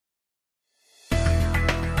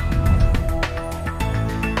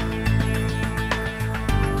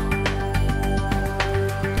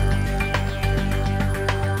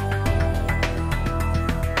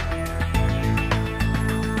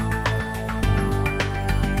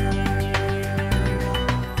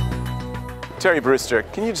Terri Brewster,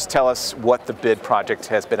 can you just tell us what the BID project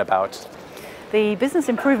has been about? The Business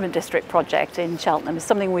Improvement District project in Cheltenham is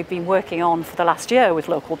something we've been working on for the last year with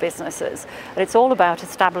local businesses. And it's all about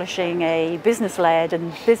establishing a business-led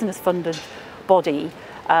and business-funded body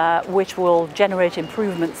which will generate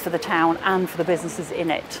improvements for the town and for the businesses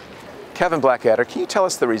in it. Kevan Blackadder, can you tell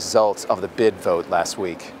us the results of the BID vote last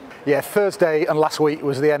week? Yeah, Thursday and last week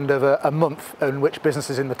was the end of a month in which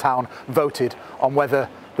businesses in the town voted on whether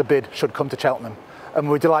the BID should come to Cheltenham. And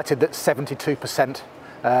we're delighted that 72%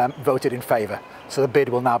 voted in favour, so the BID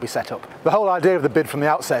will now be set up. The whole idea of the BID from the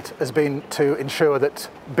outset has been to ensure that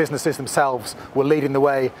businesses themselves were leading the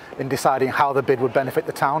way in deciding how the BID would benefit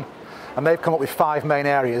the town, and they've come up with 5 main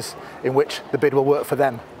areas in which the BID will work for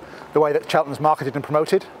them. The way that Cheltenham's marketed and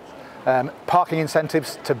promoted, parking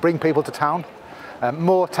incentives to bring people to town,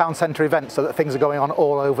 more town centre events so that things are going on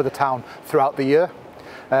all over the town throughout the year,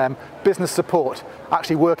 business support,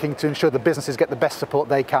 actually working to ensure the businesses get the best support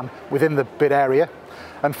they can within the BID area,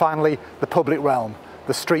 and finally the public realm,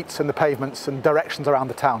 the streets and the pavements and directions around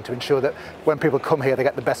the town to ensure that when people come here they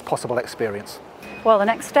get the best possible experience. Well, the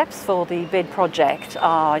next steps for the BID project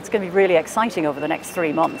are, it's going to be really exciting over the next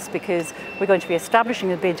 3 months because we're going to be establishing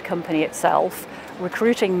the BID company itself,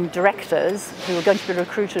 recruiting directors who are going to be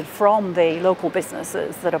recruited from the local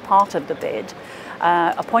businesses that are part of the BID,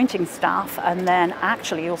 appointing staff, and then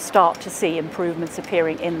actually you'll start to see improvements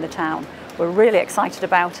appearing in the town. We're really excited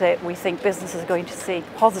about it. We think businesses are going to see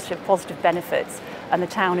positive benefits, and the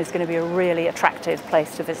town is going to be a really attractive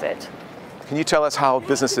place to visit. Can you tell us how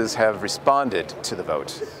businesses have responded to the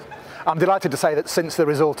vote? I'm delighted to say that since the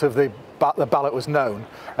result of the ballot was known,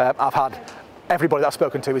 I've had everybody that I've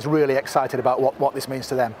spoken to is really excited about what this means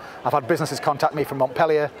to them. I've had businesses contact me from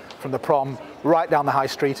Montpellier, from the Prom, right down the high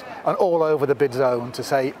street and all over the BID zone to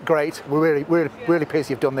say, great, we're really pleased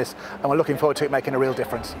you've done this and we're looking forward to it making a real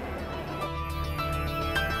difference.